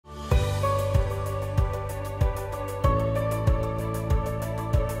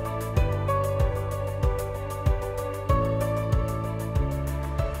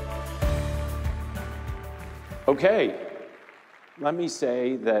Okay, let me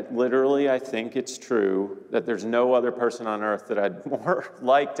say that literally I think it's true that there's no other person on earth that I'd more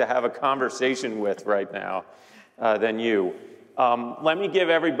like to have a conversation with right now than you. Let me give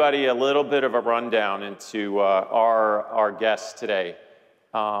everybody a little bit of a rundown into our guests today.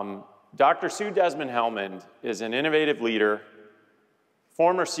 Dr. Sue Desmond-Hellman is an innovative leader,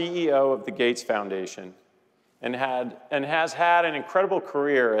 former CEO of the Gates Foundation, and has had an incredible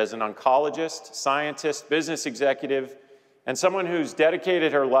career as an oncologist, scientist, business executive, and someone who's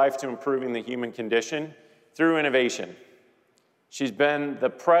dedicated her life to improving the human condition through innovation. She's been the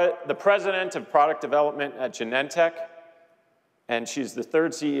president of product development at Genentech, and she's the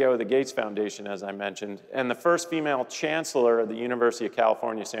third CEO of the Gates Foundation, as I mentioned, and the first female chancellor of the University of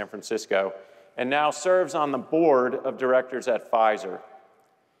California, San Francisco, and now serves on the board of directors at Pfizer.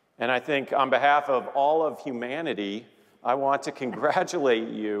 And I think on behalf of all of humanity, I want to congratulate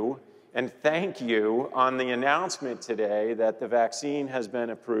you and thank you on the announcement today that the vaccine has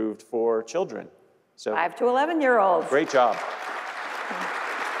been approved for children. So 5 to 11-year-olds. Great job.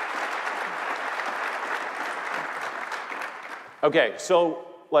 Okay, so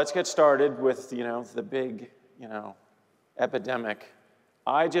let's get started with, the big, epidemic.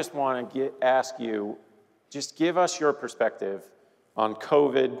 I just want to ask you, just give us your perspective on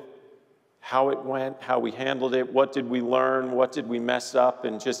COVID, how it went, how we handled it, what did we learn, what did we mess up,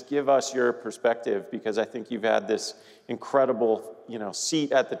 and just give us your perspective, because I think you've had this incredible,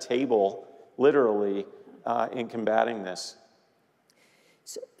 seat at the table, literally, in combating this.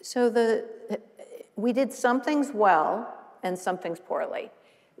 So we did some things well and some things poorly.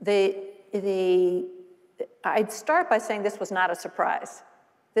 I'd start by saying this was not a surprise.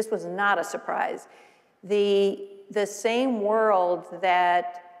 This was not a surprise. The same world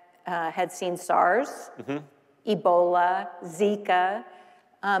that had seen SARS, Ebola, Zika,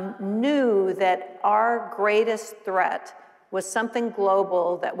 knew that our greatest threat was something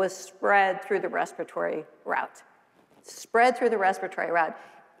global that was spread through the respiratory route. Spread through the respiratory route.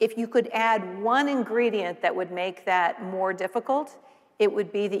 If you could add one ingredient that would make that more difficult, it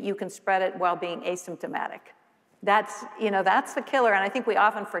would be that you can spread it while being asymptomatic. That's the killer, and I think we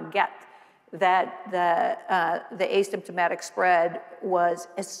often forget that the asymptomatic spread was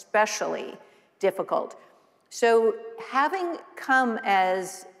especially difficult. So having come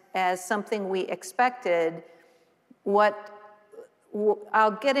as something we expected,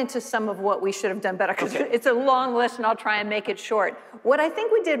 I'll get into some of what we should have done better, because it's a long list and I'll try and make it short. What I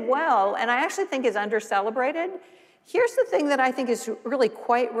think we did well, and I actually think is under-celebrated, here's the thing that I think is really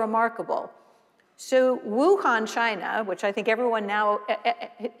quite remarkable. So Wuhan, China, which I think everyone now,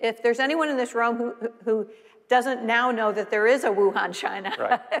 if there's anyone in this room who doesn't now know that there is a Wuhan, China,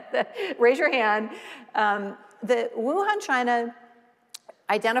 right. Raise your hand. The Wuhan, China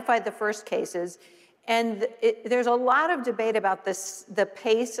identified the first cases, and there's a lot of debate about the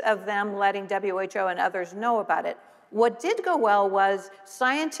pace of them letting WHO and others know about it. What did go well was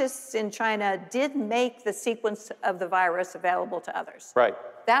scientists in China did make the sequence of the virus available to others. Right.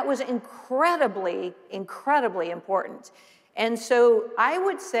 That was incredibly, incredibly important. And so I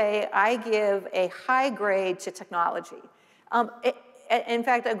would say I give a high grade to technology. In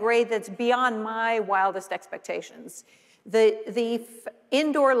fact, a grade that's beyond my wildest expectations. The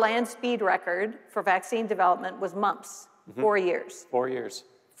indoor land speed record for vaccine development was mumps, 4 years. 4 years.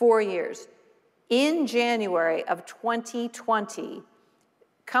 4 years. In January of 2020,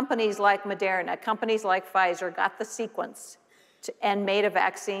 companies like Moderna, companies like Pfizer got the sequence and made a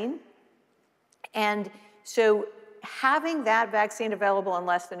vaccine. And so having that vaccine available in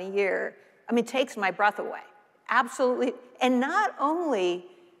less than a year, takes my breath away. Absolutely. And not only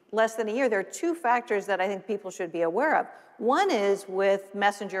less than a year, there are two factors that I think people should be aware of. One is with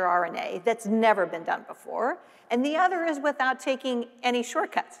messenger RNA, that's never been done before. And the other is without taking any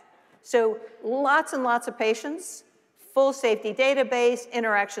shortcuts. So lots and lots of patients, full safety database,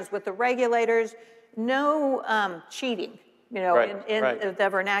 interactions with the regulators, no cheating, in the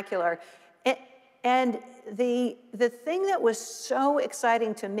vernacular. And the thing that was so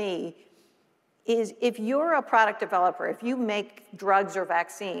exciting to me is if you're a product developer, if you make drugs or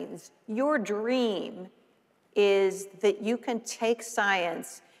vaccines, your dream is that you can take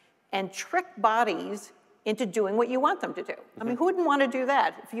science and trick bodies into doing what you want them to do. Who wouldn't want to do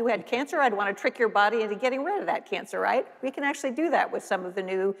that? If you had cancer, I'd want to trick your body into getting rid of that cancer, right? We can actually do that with some of the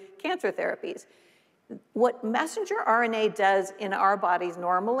new cancer therapies. What messenger RNA does in our bodies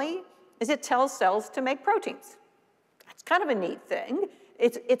normally is it tells cells to make proteins. That's kind of a neat thing.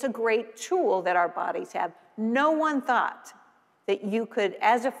 It's a great tool that our bodies have. No one thought that you could,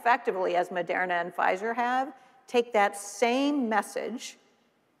 as effectively as Moderna and Pfizer have, take that same message.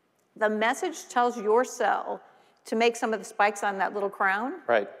 The message tells your cell to make some of the spikes on that little crown.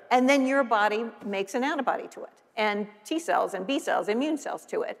 Right. And then your body makes an antibody to it, and T cells and B cells, immune cells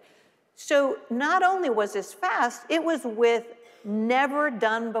to it. So not only was this fast, it was with never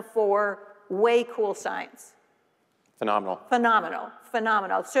done before, way cool science. Phenomenal. Phenomenal,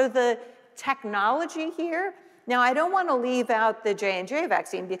 phenomenal. So the technology here, now I don't want to leave out the J&J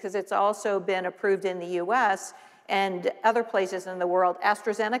vaccine because it's also been approved in the US and other places in the world.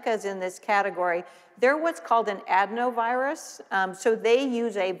 AstraZeneca is in this category. They're what's called an adenovirus. So they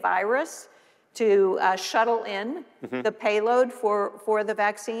use a virus to shuttle in the payload for the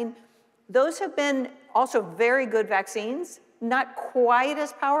vaccine. Those have been also very good vaccines, not quite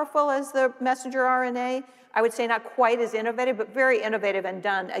as powerful as the messenger RNA. I would say not quite as innovative, but very innovative and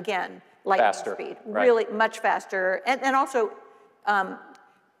done, again, lightning speed. Right. Really much faster. And also,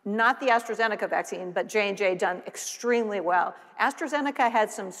 not the AstraZeneca vaccine, but J&J done extremely well. AstraZeneca had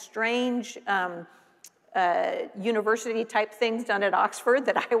some strange university type things done at Oxford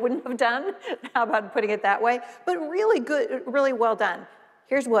that I wouldn't have done. How about putting it that way? But really good, really well done.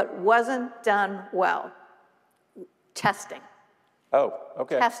 Here's what wasn't done well. Testing. Oh,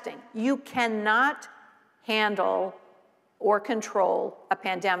 okay. Testing. You cannot handle or control a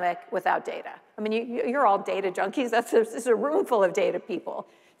pandemic without data. I mean, you're all data junkies. This is a room full of data people.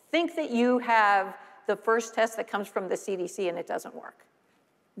 Think that you have the first test that comes from the CDC and it doesn't work.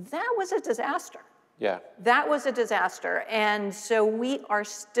 That was a disaster. Yeah. That was a disaster. And so we are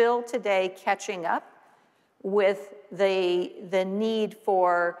still today catching up with the need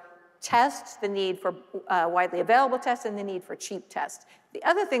for tests, the need for widely available tests, and the need for cheap tests. The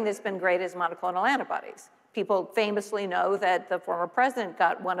other thing that's been great is monoclonal antibodies. People famously know that the former president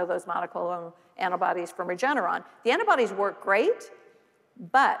got one of those monoclonal antibodies from Regeneron. The antibodies work great,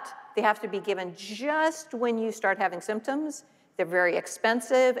 but they have to be given just when you start having symptoms. They're very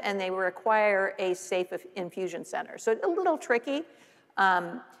expensive, and they require a safe infusion center. So a little tricky.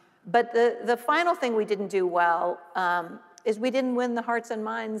 But the final thing we didn't do well is we didn't win the hearts and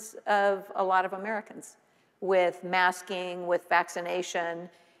minds of a lot of Americans with masking, with vaccination.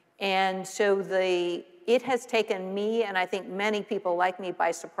 And so it has taken me, and I think many people like me, by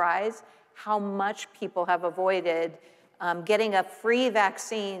surprise, how much people have avoided getting a free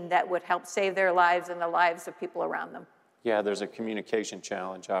vaccine that would help save their lives and the lives of people around them. Yeah, there's a communication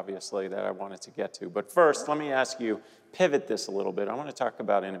challenge, obviously, that I wanted to get to. But first, let me ask you, pivot this a little bit. I want to talk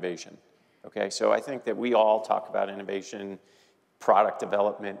about innovation. Okay, so I think that we all talk about innovation, product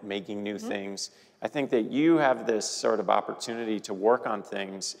development, making new things. I think that you have this sort of opportunity to work on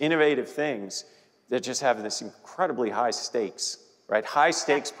things, innovative things, that just have this incredibly high stakes, right? High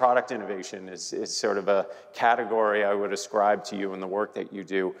stakes product innovation is sort of a category I would ascribe to you in the work that you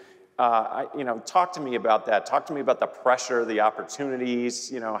do. Talk to me about that. Talk to me about the pressure, the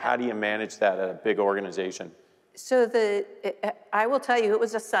opportunities. How do you manage that at a big organization? So I will tell you, it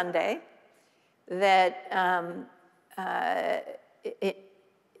was a Sunday that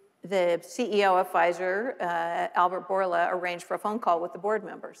the CEO of Pfizer, Albert Bourla, arranged for a phone call with the board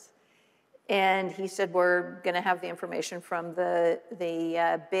members. And he said, we're going to have the information from the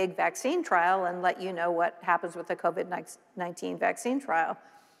big vaccine trial and let you know what happens with the COVID-19 vaccine trial.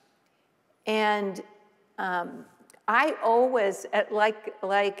 And I always,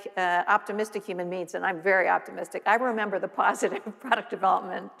 like optimistic human beings, and I'm very optimistic, I remember the positive product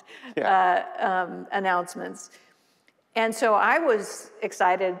development announcements. And so I was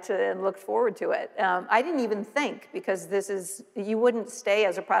excited and looked forward to it. I didn't even think, because you wouldn't stay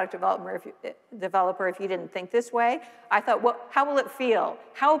as a product developer if you didn't think this way. I thought, well, how will it feel?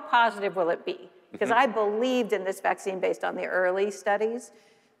 How positive will it be? Because I believed in this vaccine based on the early studies.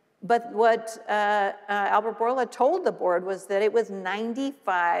 But what Albert Bourla told the board was that it was the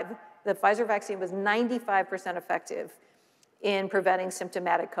Pfizer vaccine was 95% effective in preventing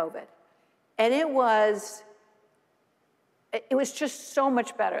symptomatic COVID. And it was just so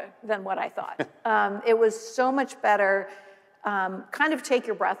much better than what I thought. It was so much better, kind of take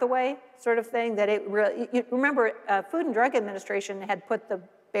your breath away sort of thing, that it really, remember, Food and Drug Administration had put the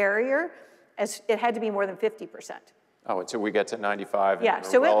barrier as it had to be more than 50%. Oh, until we get to 95. Yeah,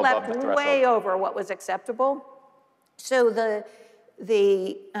 so it left way over what was acceptable. So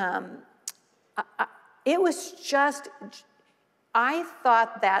it was just, I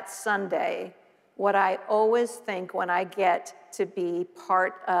thought that Sunday, what I always think when I get to be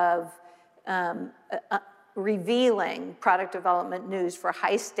part of revealing product development news for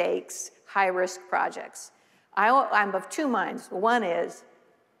high stakes, high risk projects, I'm of two minds. One is,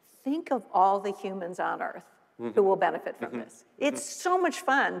 think of all the humans on Earth who will benefit from this. It's so much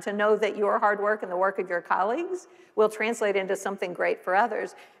fun to know that your hard work and the work of your colleagues will translate into something great for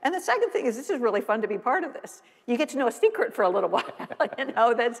others. And the second thing is, this is really fun to be part of this. You get to know a secret for a little while.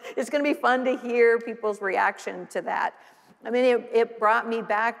 It's going to be fun to hear people's reaction to that. I mean, it brought me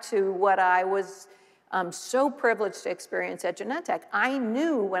back to what I was so privileged to experience at Genentech. I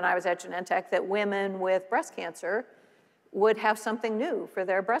knew when I was at Genentech that women with breast cancer would have something new for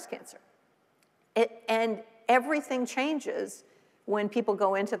their breast cancer. And everything changes when people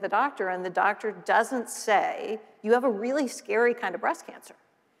go into the doctor and the doctor doesn't say, you have a really scary kind of breast cancer.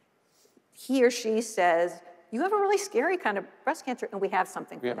 He or she says, you have a really scary kind of breast cancer and we have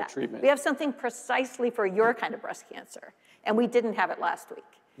something for that. We have a treatment. We have something precisely for your kind of breast cancer. And we didn't have it last week.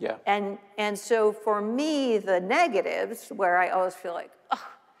 Yeah. And so for me, the negatives, where I always feel like, oh,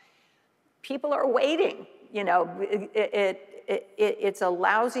 people are waiting. It's a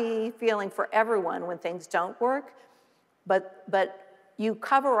lousy feeling for everyone when things don't work, but you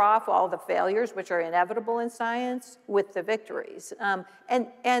cover off all the failures, which are inevitable in science, with the victories.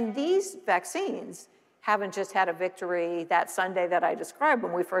 And these vaccines haven't just had a victory that Sunday that I described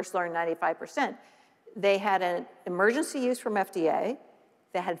when we first learned 95%. They had an emergency use from FDA.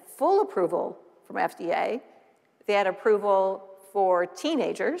 They had full approval from FDA. They had approval for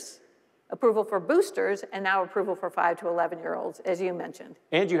teenagers, approval for boosters, and now approval for 5 to 11-year-olds, as you mentioned.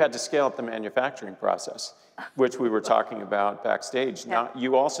 And you had to scale up the manufacturing process, which we were talking about backstage. Yeah. Now,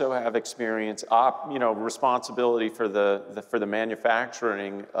 you also have experience, responsibility for the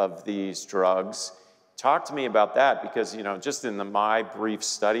manufacturing of these drugs. Talk to me about that, because just in my brief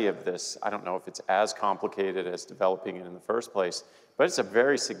study of this, I don't know if it's as complicated as developing it in the first place, but it's a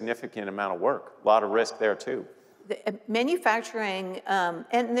very significant amount of work, a lot of risk there too. The manufacturing,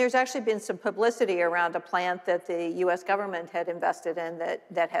 and there's actually been some publicity around a plant that the US government had invested in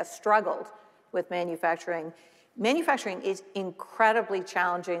that has struggled with manufacturing. Manufacturing is incredibly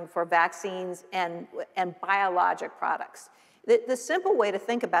challenging for vaccines and biologic products. The simple way to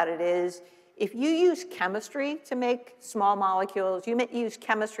think about it is, if you use chemistry to make small molecules, you use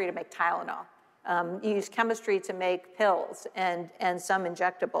chemistry to make Tylenol. You use chemistry to make pills and some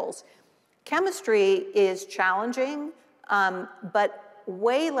injectables. Chemistry is challenging, but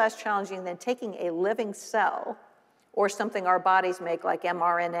way less challenging than taking a living cell or something our bodies make like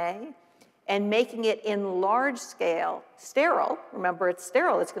mRNA and making it in large scale, sterile. Remember, it's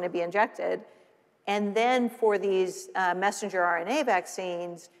sterile, it's going to be injected. And then for these messenger RNA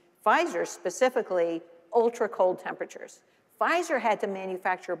vaccines, Pfizer specifically, ultra cold temperatures. Pfizer had to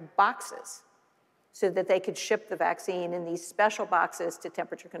manufacture boxes so that they could ship the vaccine in these special boxes to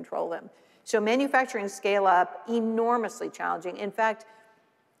temperature control them. So manufacturing scale up, enormously challenging. In fact,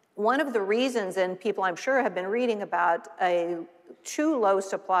 one of the reasons, and people I'm sure have been reading about a too low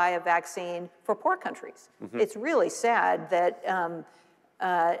supply of vaccine for poor countries. It's really sad that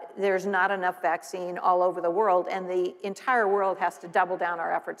there's not enough vaccine all over the world, and the entire world has to double down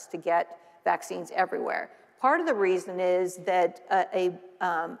our efforts to get vaccines everywhere. Part of the reason is that a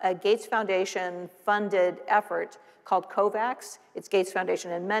Gates Foundation funded effort called COVAX, it's Gates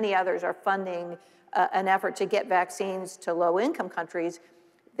Foundation and many others are funding an effort to get vaccines to low-income countries.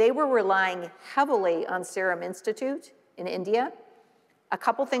 They were relying heavily on Serum Institute in India. A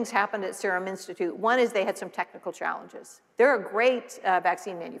couple things happened at Serum Institute. One is they had some technical challenges. They're a great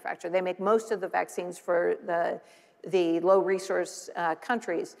vaccine manufacturer. They make most of the vaccines for the low-resource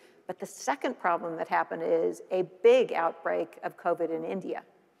countries. But the second problem that happened is a big outbreak of COVID in India.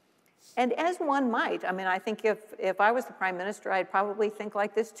 And as one might, I mean, I think if I was the prime minister, I'd probably think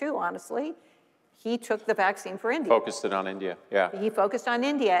like this too, honestly. He took the vaccine for India. Focused it on India, yeah. He focused on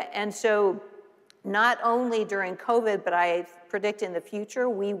India. And so not only during COVID, but I predict in the future,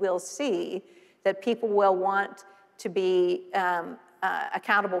 we will see that people will want to be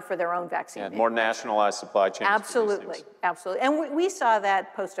accountable for their own vaccine. Yeah, more nationalized supply chains. Absolutely, absolutely. And we saw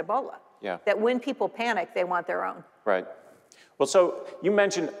that post-Ebola. Yeah. That when people panic, they want their own. Right. Well, so you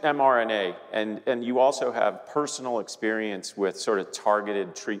mentioned mRNA, and you also have personal experience with sort of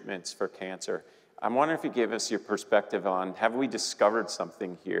targeted treatments for cancer. I'm wondering if you give us your perspective on, have we discovered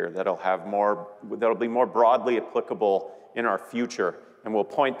something here that'll be more broadly applicable in our future? And we'll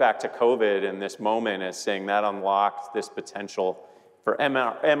point back to COVID in this moment as saying that unlocked this potential for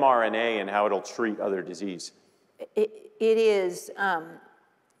mRNA and how it'll treat other disease. mRNA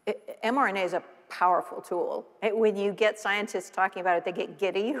is a powerful tool. When you get scientists talking about it, they get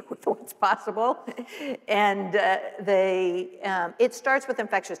giddy with what's possible. And it starts with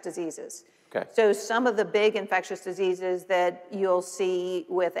infectious diseases. Okay. So some of the big infectious diseases that you'll see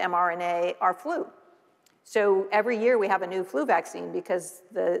with mRNA are flu. So every year we have a new flu vaccine because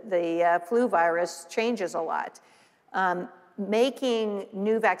the flu virus changes a lot. Making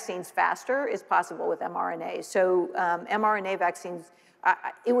new vaccines faster is possible with mRNA. So mRNA vaccines,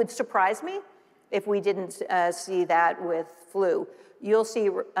 it would surprise me if we didn't see that with flu. You'll see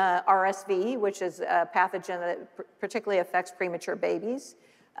RSV, which is a pathogen that particularly affects premature babies,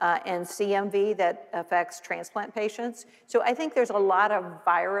 and CMV that affects transplant patients. So I think there's a lot of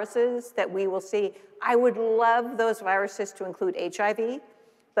viruses that we will see. I would love those viruses to include HIV,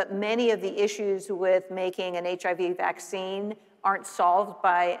 but many of the issues with making an HIV vaccine aren't solved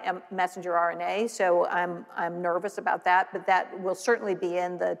by messenger RNA, so I'm nervous about that, but that will certainly be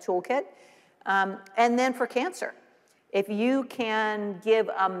in the toolkit. And then for cancer, if you can give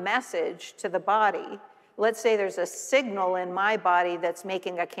a message to the body, let's say there's a signal in my body that's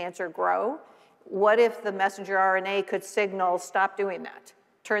making a cancer grow, what if the messenger RNA could signal, stop doing that,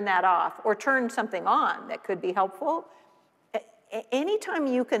 turn that off, or turn something on that could be helpful? Anytime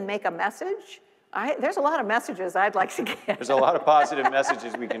you can make a message, there's a lot of messages I'd like to get. There's a lot of positive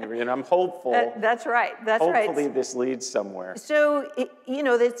messages we can read, and I'm hopeful. That's right, that's right. Hopefully this leads somewhere. So,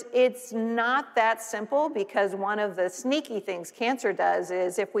 it's not that simple, because one of the sneaky things cancer does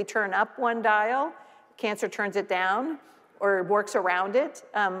is if we turn up one dial, cancer turns it down or works around it.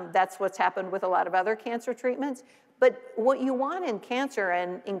 That's what's happened with a lot of other cancer treatments. But what you want in cancer,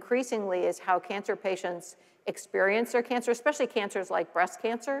 and increasingly, is how cancer patients experience their cancer, especially cancers like breast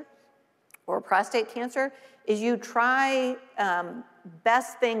cancer or prostate cancer, is you try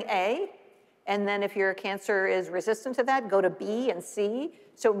best thing A, and then if your cancer is resistant to that, go to B and C.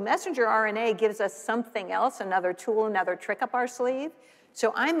 So messenger RNA gives us something else, another tool, another trick up our sleeve.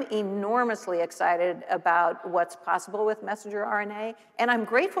 So I'm enormously excited about what's possible with messenger RNA, and I'm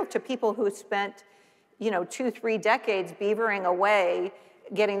grateful to people who spent 2-3 decades beavering away,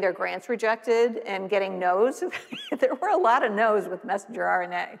 getting their grants rejected and getting no's. There were a lot of no's with messenger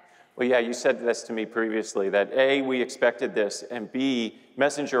RNA. Well, yeah, you said this to me previously, that A, we expected this, and B,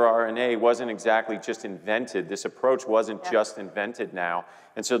 messenger RNA wasn't exactly just invented. This approach wasn't just invented now.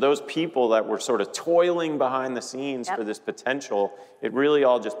 And so those people that were sort of toiling behind the scenes for this potential, it really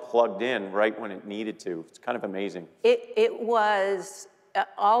all just plugged in right when it needed to. It's kind of amazing. It was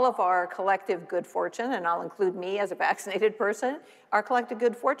all of our collective good fortune, and I'll include me as a vaccinated person, our collective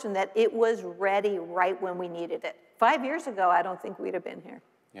good fortune that it was ready right when we needed it. 5 years ago, I don't think we'd have been here.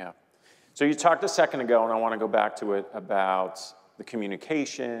 Yeah. So you talked a second ago, and I want to go back to it, about the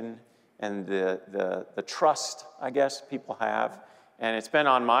communication and the trust, I guess, people have. And it's been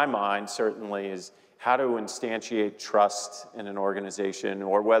on my mind, certainly, is how to instantiate trust in an organization,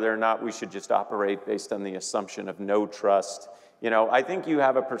 or whether or not we should just operate based on the assumption of no trust. I think you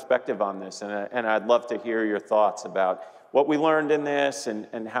have a perspective on this, and I'd love to hear your thoughts about what we learned in this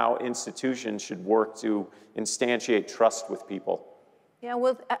and how institutions should work to instantiate trust with people. Yeah,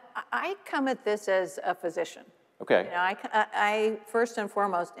 well, I come at this as a physician. Okay. I first and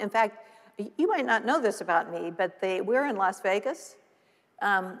foremost, in fact, you might not know this about me, but we're in Las Vegas.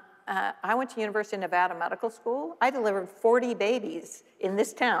 I went to University of Nevada Medical School. I delivered 40 babies in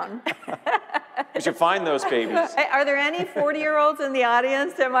this town. We should find those babies. Are there any 40-year-olds in the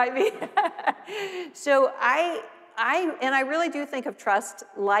audience that might be? So I really do think of trust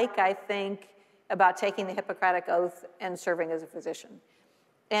like I think about taking the Hippocratic Oath and serving as a physician.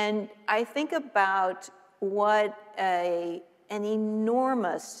 And I think about what an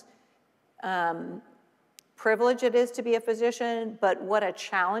enormous privilege it is to be a physician, but what a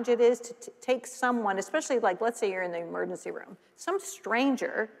challenge it is to take someone, especially like, let's say you're in the emergency room, some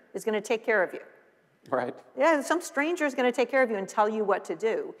stranger is going to take care of you. Right. Yeah, some stranger is going to take care of you and tell you what to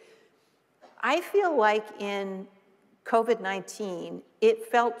do. I feel like in COVID-19, it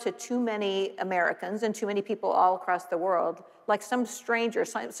felt to too many Americans and too many people all across the world like some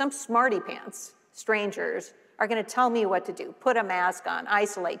strangers, some smarty pants strangers are going to tell me what to do. Put a mask on,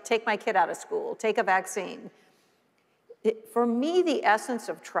 isolate, take my kid out of school, take a vaccine. For me, the essence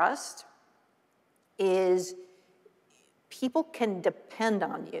of trust is people can depend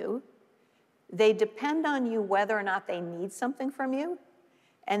on you. They depend on you whether or not they need something from you,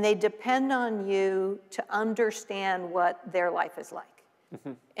 and they depend on you to understand what their life is like.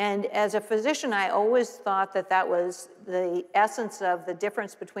 Mm-hmm. And as a physician, I always thought that that was the essence of the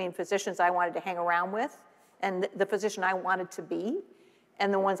difference between physicians I wanted to hang around with and the physician I wanted to be,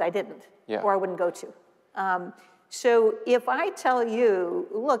 and the ones I didn't, or I wouldn't go to. So if I tell you,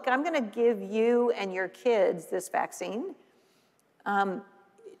 look, I'm going to give you and your kids this vaccine,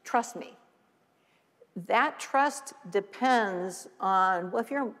 trust me. That trust depends on, well,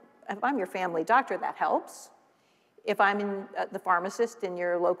 if I'm your family doctor, that helps. If I'm in, the pharmacist in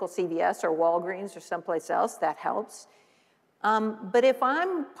your local CVS or Walgreens or someplace else, that helps. But if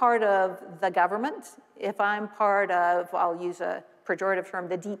I'm part of the government, if I'm part of, I'll use a pejorative term,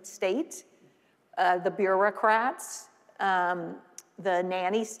 the deep state, the bureaucrats, the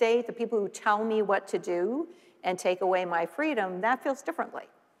nanny state, the people who tell me what to do and take away my freedom, that feels differently.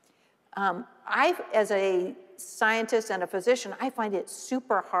 As a scientist and a physician, I find it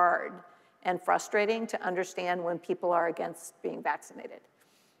super hard and frustrating to understand when people are against being vaccinated.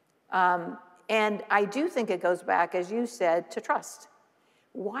 And I do think it goes back, as you said, to trust.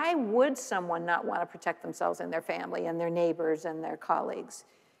 Why would someone not want to protect themselves and their family and their neighbors and their colleagues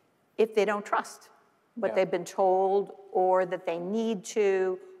if they don't trust what they've been told, or that they need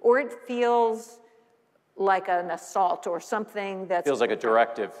to, or it feels like an assault or something that feels like a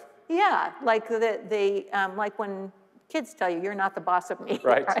directive? Yeah, like like when kids tell you, you're not the boss of me,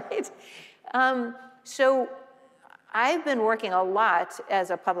 right? So I've been working a lot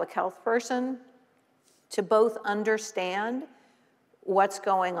as a public health person to both understand what's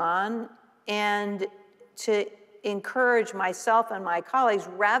going on and to encourage myself and my colleagues,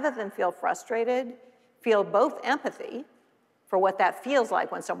 rather than feel frustrated, feel both empathy for what that feels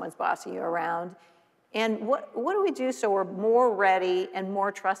like when someone's bossing you around, and what do we do so we're more ready and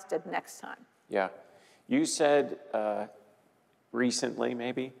more trusted next time? Yeah. You said recently,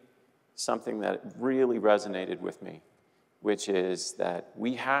 maybe, something that really resonated with me, which is that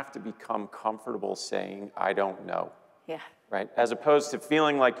we have to become comfortable saying, I don't know. Yeah. Right? As opposed to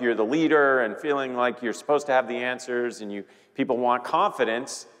feeling like you're the leader and feeling like you're supposed to have the answers, and people want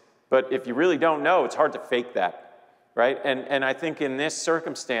confidence, but if you really don't know, it's hard to fake that. Right? And I think in this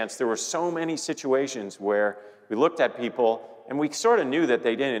circumstance, there were so many situations where we looked at people and we sort of knew that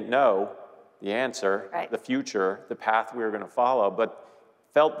they didn't know the answer, the future, the path we were going to follow, but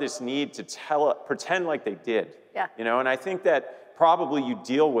felt this need to pretend like they did. Yeah. You know, and I think that probably you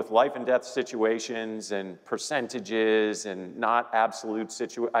deal with life and death situations and percentages and not absolute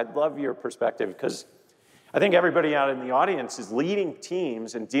situations. I'd love your perspective, because I think everybody out in the audience is leading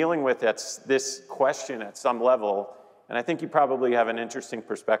teams and dealing with this question at some level. And I think you probably have an interesting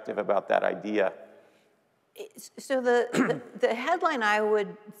perspective about that idea. So the headline I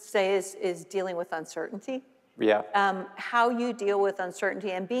would say is dealing with uncertainty. Yeah. How you deal with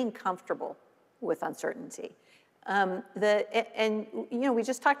uncertainty and being comfortable with uncertainty. And we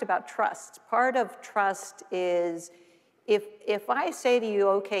just talked about trust. Part of trust is if I say to you,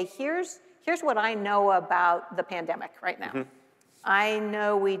 okay, here's what I know about the pandemic right now. Mm-hmm. I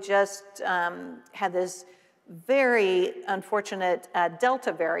know we just had this very unfortunate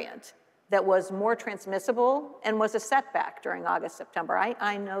Delta variant that was more transmissible and was a setback during August, September.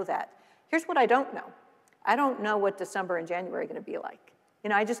 I know that. Here's what I don't know. I don't know what December and January are going to be like.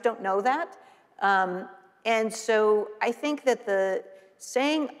 I just don't know that. And so I think that the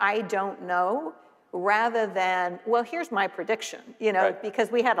saying I don't know, rather than, well, here's my prediction,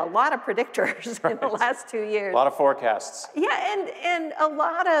 because we had a lot of predictors in the last 2 years. A lot of forecasts. Yeah, and a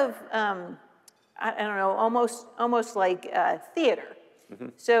lot of, I don't know, almost like theater. Mm-hmm.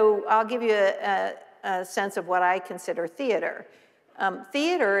 So I'll give you a sense of what I consider theater.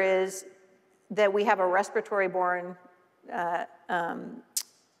 Theater is that we have a respiratory-borne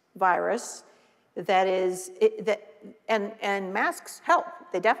virus that is, and masks help.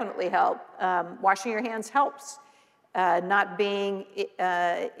 They definitely help. Washing your hands helps. Not being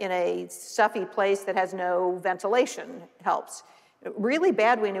in a stuffy place that has no ventilation helps. Really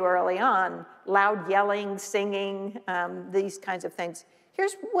bad we knew early on, loud yelling, singing, these kinds of things.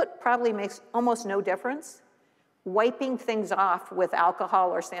 Here's what probably makes almost no difference: wiping things off with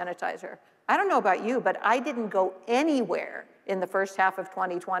alcohol or sanitizer. I don't know about you, but I didn't go anywhere in the first half of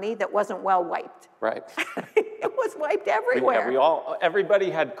 2020 that wasn't well wiped. Right. It was wiped everywhere. Everybody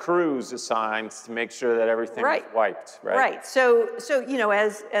had crews assigned to make sure that everything was wiped. Right. Right. So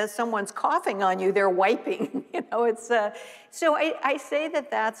as someone's coughing on you, they're wiping. So I say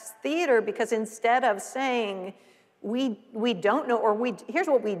that that's theater, because instead of saying we don't know, or here's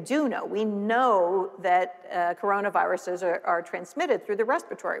what we do know. We know that coronaviruses are transmitted through the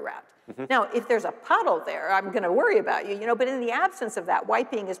respiratory route. Mm-hmm. Now, if there's a puddle there, I'm going to worry about you, but in the absence of that,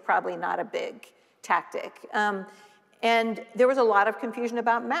 wiping is probably not a big tactic. And there was a lot of confusion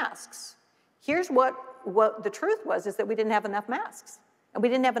about masks. Here's what the truth was, is that we didn't have enough masks. And we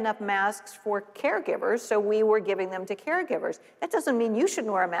didn't have enough masks for caregivers, so we were giving them to caregivers. That doesn't mean you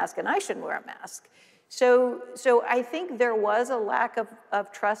shouldn't wear a mask and I shouldn't wear a mask. So I think there was a lack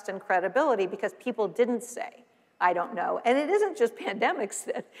of trust and credibility because people didn't say, I don't know. And it isn't just pandemics.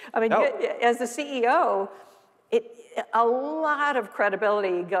 As the CEO, a lot of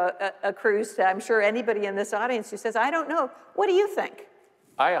credibility accrues to, I'm sure, anybody in this audience who says, I don't know. What do you think?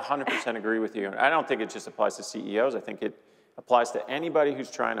 I 100% agree with you. And I don't think it just applies to CEOs. I think it applies to anybody who's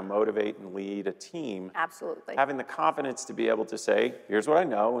trying to motivate and lead a team. Absolutely. Having the confidence to be able to say, here's what I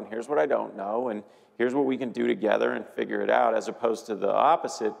know and here's what I don't know and here's what we can do together and figure it out, as opposed to the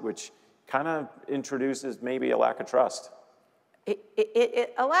opposite, which kind of introduces maybe a lack of trust.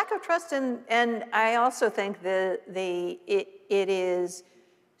 A lack of trust, and I also think it is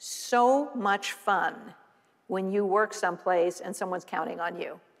so much fun when you work someplace and someone's counting on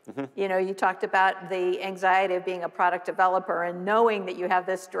you. Mm-hmm. You know, you talked about the anxiety of being a product developer and knowing that you have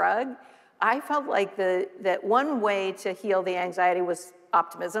this drug. I felt like that one way to heal the anxiety was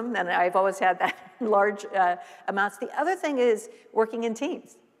optimism, and I've always had that in large amounts. The other thing is working in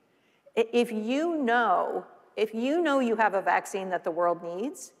teams. If you know you have a vaccine that the world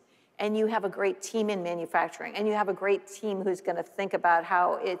needs, and you have a great team in manufacturing, and you have a great team who's going to think about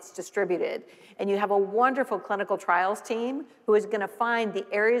how it's distributed, and you have a wonderful clinical trials team who is going to find the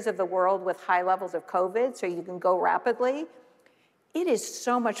areas of the world with high levels of COVID so you can go rapidly, it is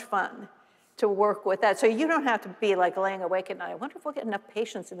so much fun to work with that. So you don't have to be like laying awake at night, I wonder if we'll get enough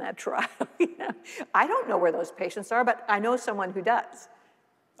patients in that trial. You know? I don't know where those patients are, but I know someone who does.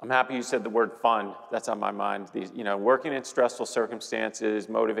 I'm happy you said the word fun. That's on my mind. Working in stressful circumstances,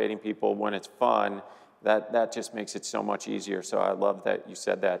 motivating people when it's fun, that just makes it so much easier. So I love that you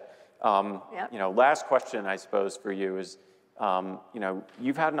said that. Yep. Last question, I suppose, for you is,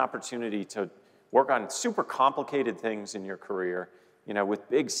 you've had an opportunity to work on super complicated things in your career, with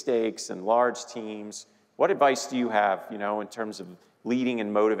big stakes and large teams. What advice do you have, in terms of leading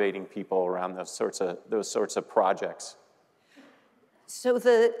and motivating people around those sorts of projects? So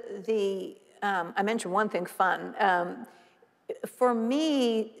I mentioned one thing, fun. For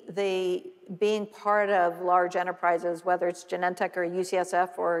me, being part of large enterprises, whether it's Genentech or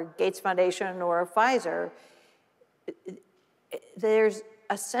UCSF or Gates Foundation or Pfizer, there's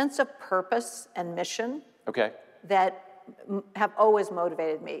a sense of purpose and mission that have always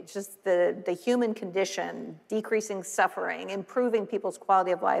motivated me. Just the human condition, decreasing suffering, improving people's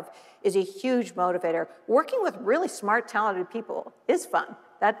quality of life is a huge motivator. Working with really smart, talented people is fun.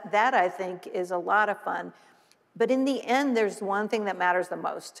 That I think is a lot of fun. But in the end, there's one thing that matters the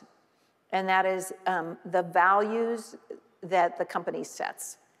most, and that is the values that the company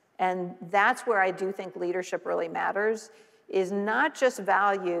sets. And that's where I do think leadership really matters, is not just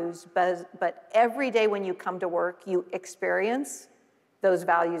values, but every day when you come to work, you experience those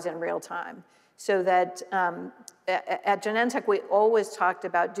values in real time. So that at Genentech, we always talked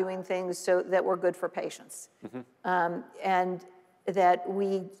about doing things so that were good for patients. Mm-hmm. And that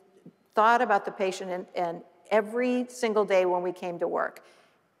we thought about the patient and every single day when we came to work.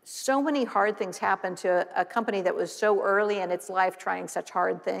 So many hard things happened to a company that was so early in its life trying such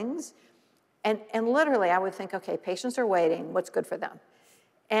hard things. And literally, I would think, okay, patients are waiting, what's good for them?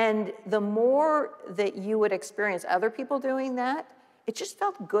 And the more that you would experience other people doing that, it just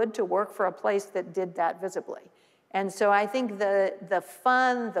felt good to work for a place that did that visibly. And so I think the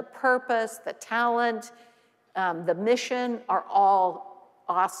fun, the purpose, the talent, the mission are all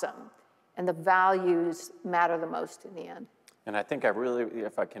awesome. And the values matter the most in the end. And I think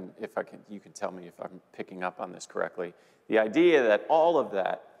if I can, you can tell me if I'm picking up on this correctly. The idea that all of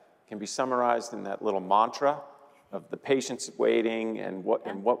that can be summarized in that little mantra of the patients waiting and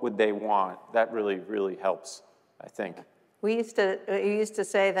what would they want, that really, really helps, I think. We used to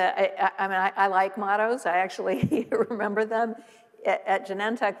say that, I like mottos. I actually remember them. At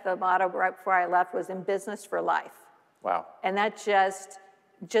Genentech, the motto right before I left was "in business for life." Wow. And that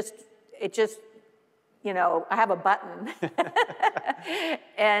I have a button.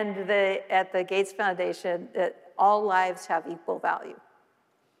 And at the Gates Foundation, all lives have equal value.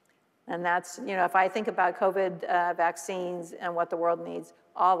 And that's, if I think about COVID vaccines and what the world needs,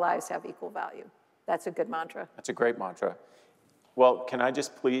 all lives have equal value. That's a good mantra. That's a great mantra. Well, can I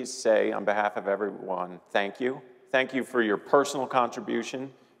just please say on behalf of everyone, thank you. Thank you for your personal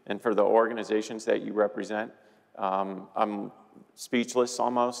contribution and for the organizations that you represent. I'm speechless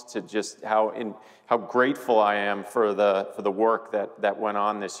almost to just how grateful I am for the work that went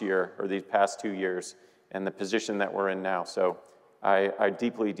on this year or these past 2 years and the position that we're in now. So I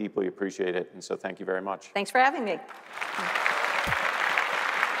deeply, deeply appreciate it. And so thank you very much. Thanks for having me.